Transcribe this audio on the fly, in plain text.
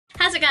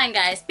How's it going,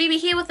 guys? Bibi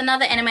here with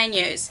another anime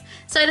news.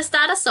 So to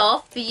start us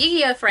off, the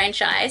Yu-Gi-Oh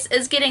franchise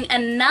is getting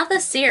another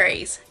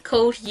series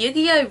called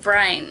Yu-Gi-Oh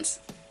Brains.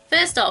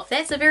 First off,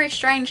 that's a very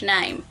strange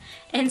name.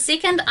 And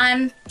second,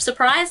 I'm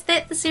surprised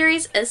that the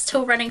series is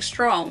still running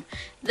strong.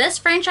 This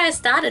franchise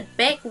started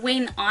back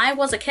when I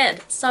was a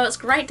kid, so it's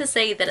great to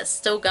see that it's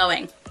still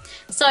going.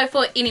 So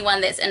for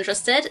anyone that's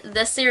interested,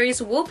 this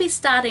series will be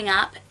starting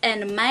up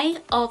in May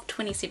of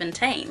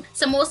 2017.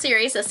 Some more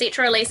series are set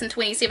to release in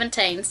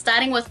 2017,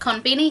 starting with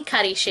Konbini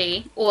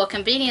Kareshi, or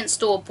Convenience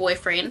Store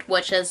Boyfriend,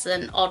 which is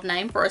an odd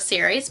name for a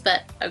series,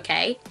 but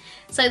okay.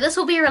 So this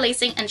will be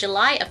releasing in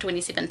July of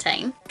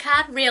 2017.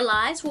 Card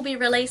Realize will be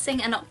releasing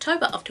in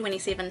October of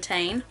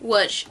 2017,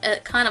 which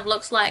it kind of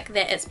looks like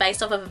that it's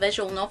based off of a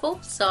visual novel,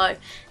 so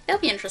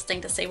it'll be interesting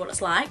to see what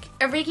it's like.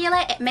 Irregular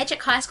at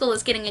Magic High School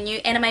is getting a new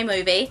anime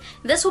movie.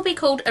 This will be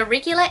called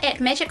Irregular at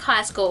Magic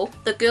High School,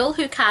 The Girl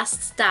Who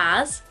Casts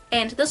Stars,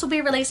 and this will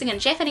be releasing in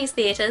Japanese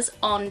theatres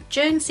on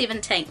June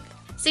 17th.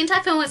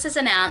 Sentai Filmworks has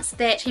announced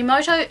that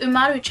Himoto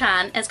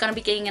Umaruchan is going to be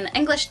getting an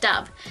English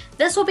dub.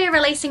 This will be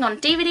releasing on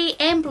DVD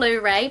and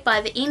Blu-ray by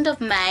the end of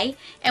May,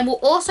 and will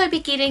also be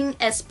getting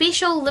a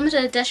special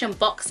limited edition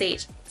box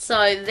set.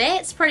 So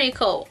that's pretty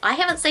cool. I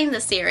haven't seen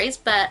this series,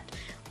 but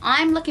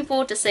I'm looking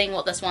forward to seeing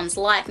what this one's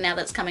like now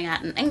that it's coming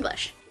out in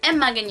English. In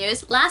manga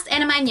news, last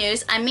anime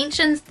news, I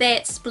mentioned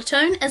that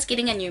Splatoon is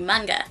getting a new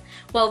manga.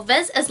 Well,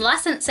 Viz is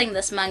licensing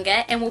this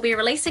manga and will be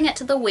releasing it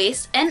to the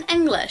West in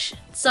English.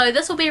 So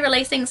this will be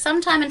releasing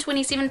sometime in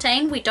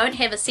 2017, we don't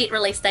have a set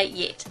release date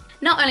yet.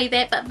 Not only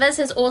that, but Viz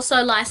has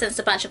also licensed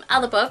a bunch of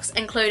other books,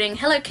 including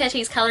Hello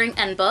Kitty's Colouring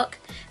In book,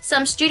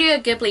 some Studio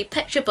Ghibli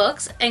picture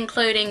books,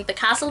 including The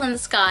Castle in the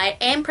Sky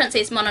and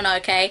Princess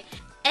Mononoke,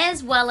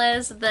 as well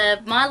as the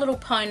My Little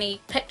Pony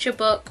picture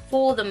book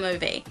for the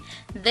movie.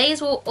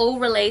 These will all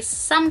release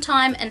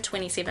sometime in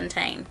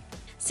 2017.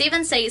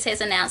 Seven Seas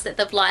has announced that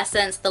they've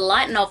licensed the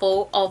light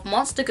novel of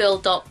Monster Girl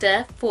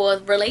Doctor for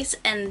release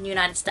in the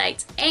United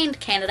States and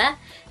Canada.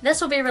 This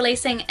will be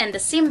releasing in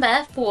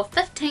December for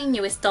 $15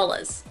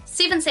 US.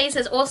 Seven Seas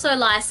has also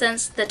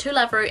licensed the To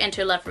Love Ru and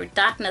To Love Ru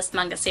Darkness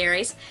manga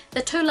series.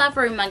 The To Love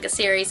Ru manga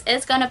series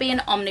is going to be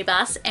an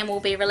omnibus and will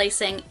be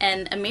releasing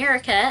in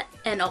America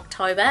in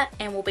October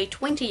and will be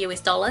 $20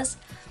 US.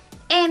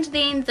 And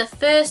then the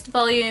first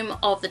volume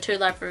of the To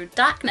Love Ru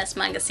Darkness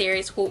manga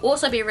series will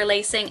also be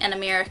releasing in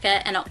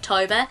America in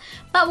October,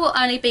 but will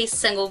only be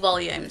single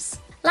volumes.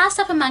 Last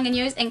up in manga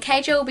news, and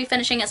Keijo will be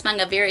finishing its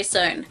manga very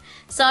soon.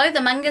 So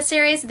the manga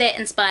series that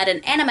inspired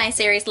an anime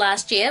series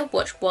last year,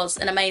 which was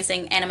an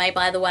amazing anime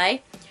by the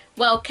way,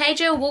 well,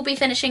 Keijo will be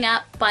finishing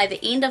up by the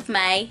end of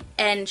May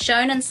in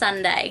Shonen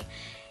Sunday.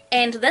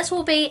 And this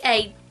will be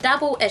a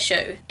double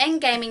issue. In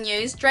gaming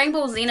news, Dragon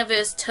Ball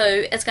Xenoverse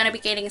 2 is going to be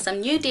getting some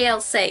new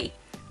DLC.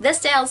 This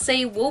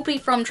DLC will be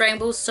from Dragon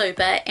Ball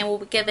Super and will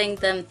be giving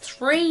them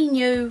 3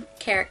 new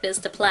characters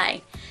to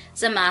play.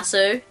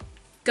 Zamasu,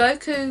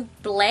 Goku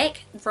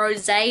Black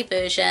Rosé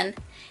version,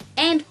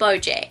 and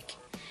Bojack.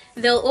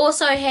 They'll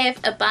also have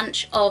a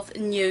bunch of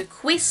new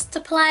quests to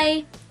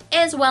play,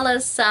 as well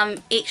as some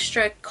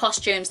extra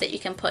costumes that you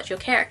can put your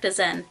characters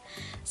in.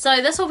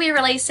 So this will be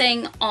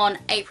releasing on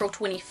April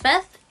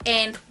 25th,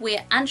 and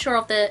we're unsure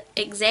of the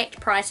exact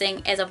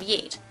pricing as of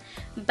yet.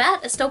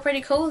 But it's still pretty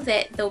cool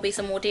that there'll be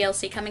some more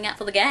DLC coming out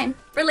for the game.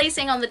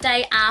 Releasing on the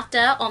day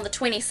after, on the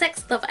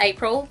 26th of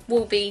April,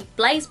 will be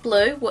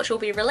BlazBlue, which will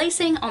be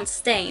releasing on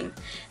Steam.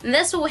 And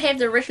this will have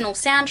the original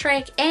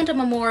soundtrack and a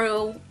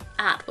memorial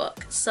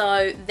artbook,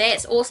 so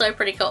that's also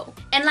pretty cool.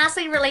 And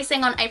lastly,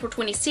 releasing on April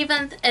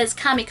 27th is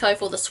Kamiko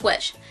for the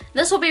Switch.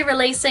 This will be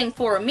releasing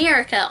for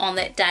America on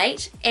that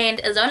date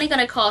and is only going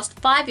to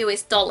cost $5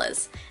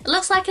 US. It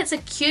looks like it's a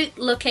cute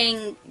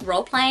looking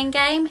role-playing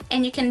game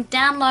and you can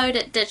download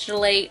it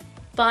digitally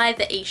by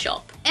the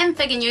eShop. In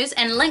figure news,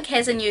 and Link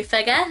has a new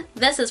figure.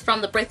 This is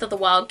from the Breath of the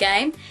Wild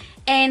game,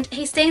 and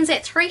he stands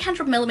at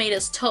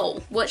 300mm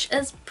tall, which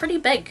is pretty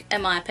big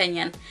in my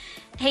opinion.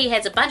 He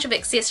has a bunch of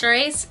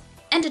accessories,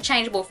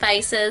 interchangeable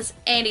faces,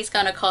 and he's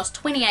going to cost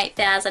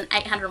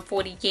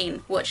 28,840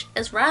 yen, which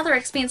is rather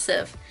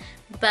expensive.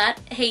 But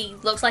he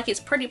looks like he's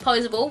pretty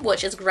poseable,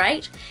 which is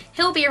great.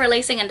 He'll be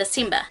releasing in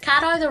December.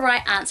 Kado the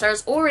Right Answer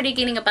is already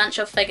getting a bunch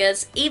of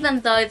figures,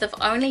 even though they've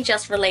only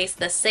just released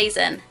this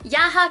season.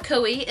 Yaha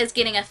Kui is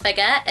getting a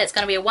figure. It's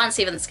going to be a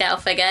 1/7 scale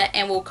figure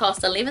and will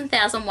cost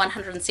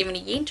 11,170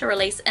 yen to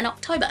release in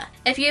October.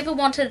 If you ever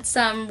wanted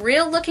some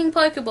real looking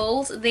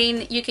Pokeballs,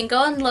 then you can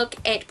go and look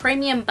at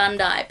Premium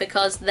Bandai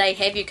because they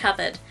have you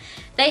covered.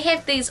 They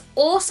have these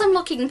awesome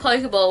looking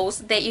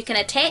Pokeballs that you can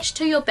attach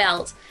to your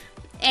belt,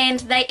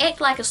 and they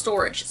act like a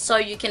storage, so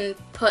you can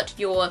put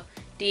your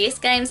DS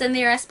games in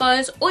there I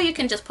suppose, or you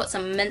can just put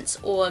some mints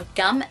or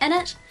gum in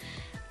it.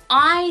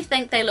 I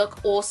think they look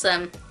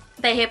awesome.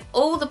 They have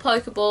all the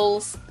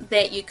Pokeballs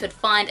that you could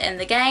find in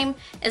the game,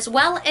 as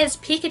well as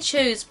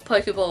Pikachu's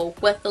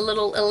Pokeball with the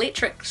little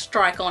electric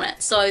strike on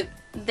it, so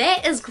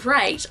that is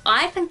great.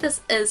 I think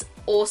this is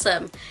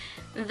awesome.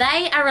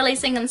 They are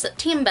releasing in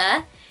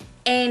September,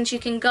 and you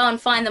can go and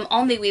find them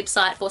on their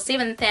website for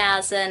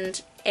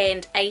 7,000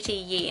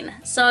 yen.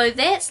 So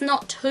that's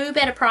not too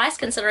bad a price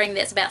considering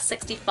that's about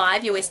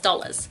 65 US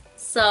dollars.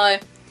 So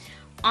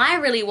I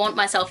really want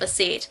myself a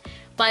set.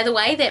 By the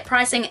way, that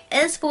pricing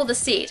is for the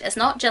set. It's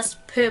not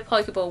just per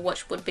Pokeball,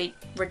 which would be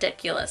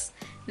ridiculous.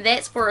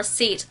 That's for a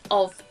set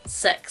of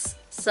 6.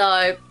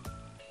 So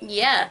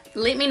yeah,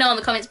 let me know in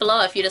the comments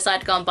below if you decide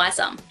to go and buy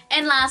some.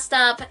 And last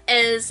up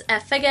is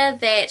a figure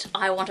that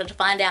I wanted to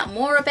find out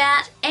more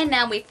about, and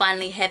now we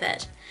finally have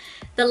it.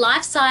 The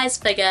life-size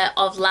figure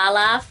of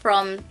Lala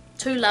from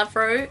To Love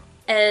Ru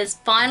is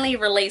finally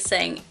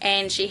releasing,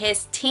 and she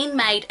has 10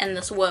 made in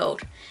this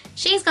world.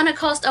 She's going to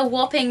cost a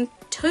whopping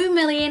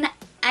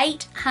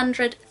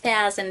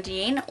 2,800,000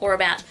 yen, or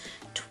about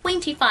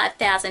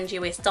 25,000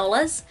 US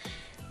dollars.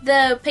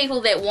 The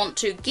people that want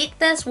to get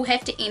this will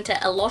have to enter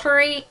a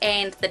lottery,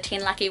 and the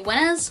 10 lucky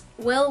winners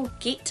will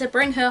get to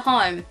bring her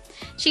home.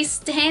 She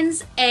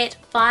stands at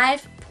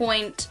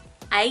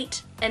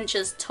 5.8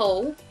 inches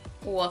tall,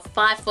 or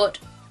 5 foot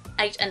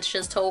 8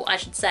 inches tall I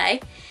should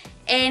say,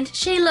 and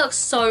she looks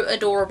so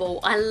adorable.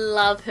 I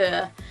love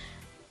her.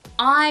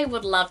 I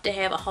would love to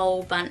have a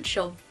whole bunch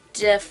of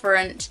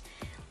different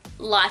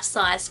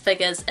life-size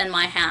figures in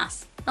my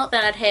house. Not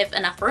that I'd have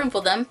enough room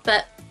for them,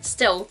 but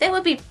still, that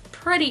would be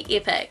pretty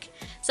epic.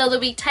 So they'll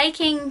be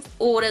taking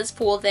orders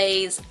for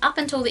these up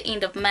until the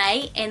end of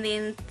May, and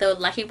then the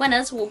lucky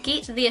winners will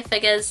get their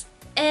figures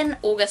in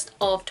August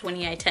of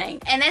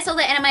 2018. And that's all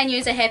the anime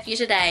news I have for you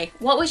today.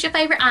 What was your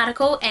favourite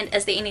article, and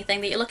is there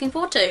anything that you're looking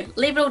forward to?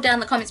 Leave it all down in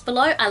the comments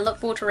below. I look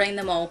forward to reading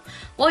them all.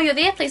 While you're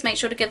there, please make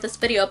sure to give this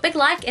video a big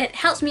like. It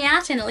helps me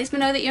out and it lets me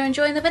know that you're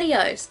enjoying the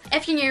videos.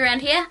 If you're new around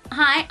here,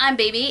 hi, I'm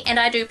Bibi, and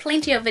I do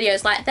plenty of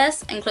videos like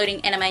this,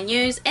 including anime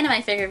news,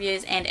 anime figure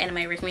reviews, and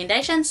anime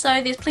recommendations,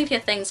 so there's plenty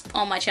of things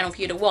on my channel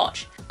for you to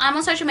watch. I'm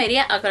on social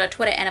media. I've got a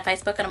Twitter and a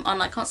Facebook, and I'm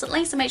online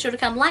constantly, so make sure to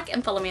come like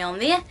and follow me on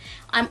there.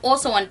 I'm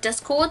also on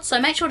Discord, so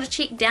make sure to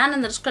check down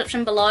in the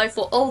description below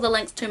for all the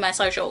links to my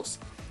socials.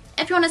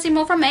 If you want to see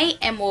more from me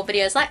and more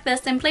videos like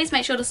this, then please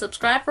make sure to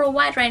subscribe for a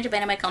wide range of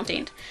anime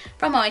content.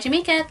 From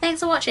Kamiko,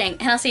 thanks for watching,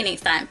 and I'll see you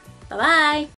next time. Bye bye!